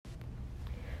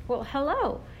Well,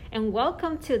 hello, and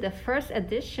welcome to the first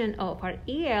edition of our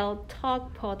EL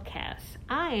Talk podcast.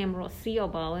 I am Rocio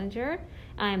Bollinger.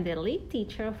 I am the lead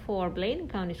teacher for Bladen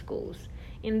County Schools.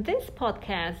 In this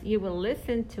podcast, you will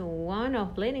listen to one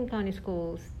of Bladen County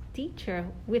Schools' teacher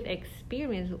with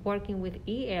experience working with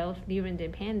ELs during the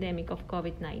pandemic of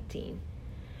COVID-19.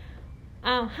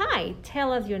 Hi,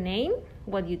 tell us your name,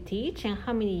 what you teach, and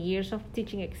how many years of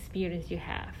teaching experience you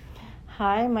have.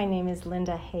 Hi, my name is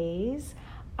Linda Hayes.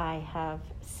 I have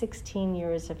 16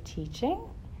 years of teaching.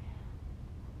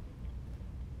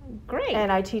 Great.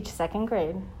 And I teach second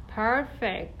grade.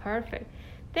 Perfect.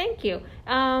 Thank you.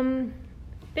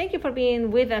 Thank you for being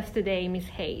with us today, Ms.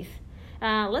 Hayes.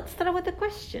 Let's start with the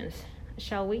questions,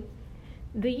 shall we?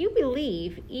 Do you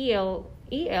believe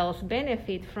ELs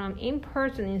benefit from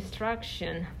in-person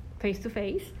instruction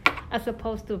face-to-face as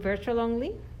opposed to virtual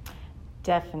only?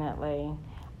 Definitely.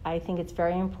 I think it's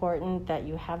very important that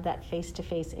you have that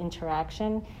face-to-face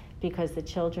interaction because the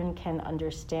children can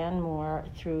understand more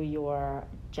through your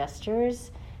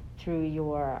gestures, through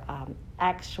your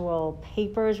actual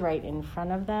papers right in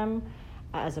front of them,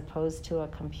 as opposed to a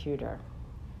computer.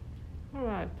 All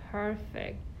right,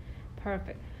 perfect.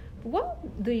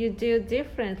 What do you do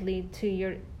differently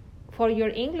for your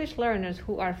English learners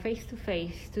who are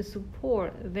face-to-face to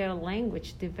support their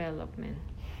language development?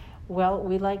 Well,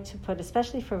 we like to put,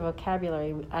 especially for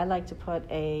vocabulary, I like to put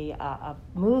a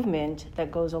movement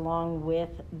that goes along with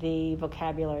the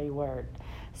vocabulary word.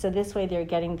 So this way they're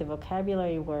getting the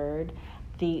vocabulary word,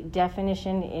 the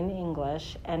definition in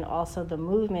English, and also the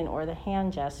movement or the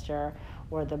hand gesture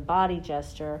or the body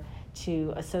gesture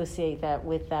to associate that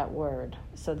with that word.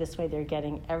 So this way they're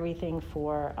getting everything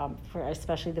for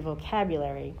especially the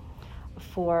vocabulary.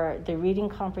 For the reading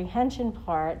comprehension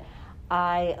part,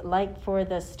 I like for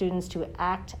the students to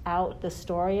act out the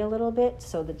story a little bit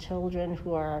so the children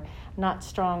who are not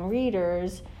strong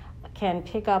readers can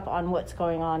pick up on what's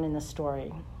going on in the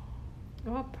story.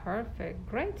 Oh, perfect.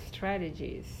 Great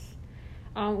strategies.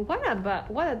 What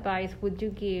advice would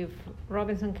you give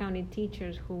Robinson County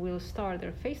teachers who will start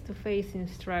their face-to-face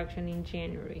instruction in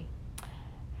January?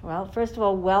 Well, first of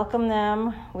all, welcome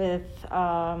them with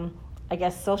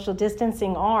social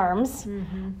distancing arms,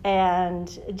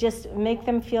 and just make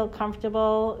them feel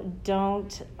comfortable.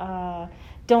 Don't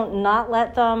not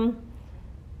let them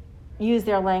use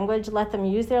their language. Let them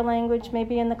use their language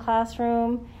maybe in the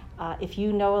classroom. If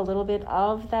you know a little bit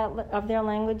of their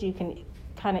language, you can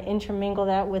kind of intermingle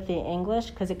that with the English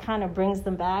because it kind of brings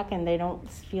them back and they don't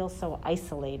feel so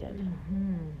isolated.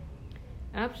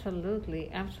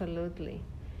 Absolutely.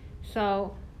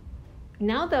 So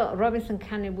now that Robinson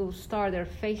County will start their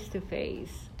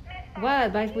face-to-face, what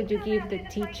advice would you give the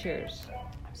teachers?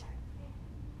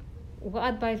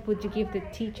 What advice would you give the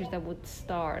teachers that would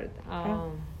start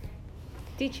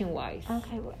teaching-wise?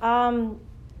 Okay.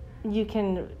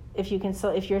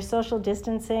 If you're social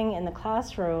distancing in the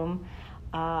classroom,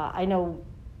 I know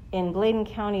in Bladen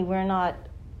County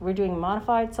we're doing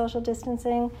modified social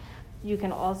distancing. You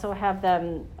can also have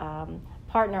them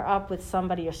partner up with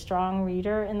somebody, a strong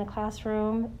reader in the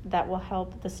classroom that will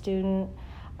help the student.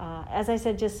 As I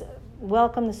said, just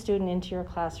welcome the student into your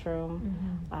classroom.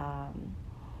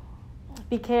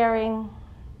 Be caring,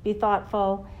 be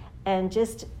thoughtful, and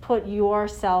just put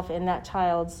yourself in that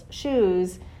child's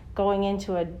shoes going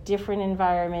into a different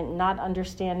environment, not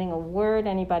understanding a word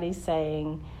anybody's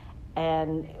saying,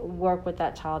 and work with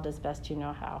that child as best you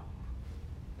know how.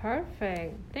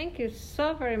 Perfect. Thank you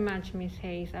so very much, Ms.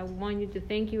 Hayes. I want you to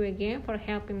thank you again for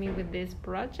helping me with this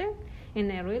project,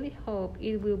 and I really hope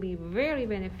it will be very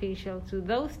beneficial to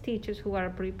those teachers who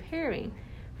are preparing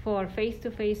for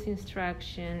face-to-face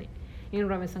instruction in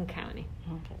Robinson County.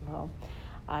 Okay, well,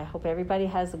 I hope everybody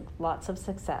has lots of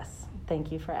success.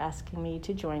 Thank you for asking me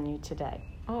to join you today.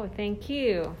 Oh, thank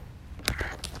you.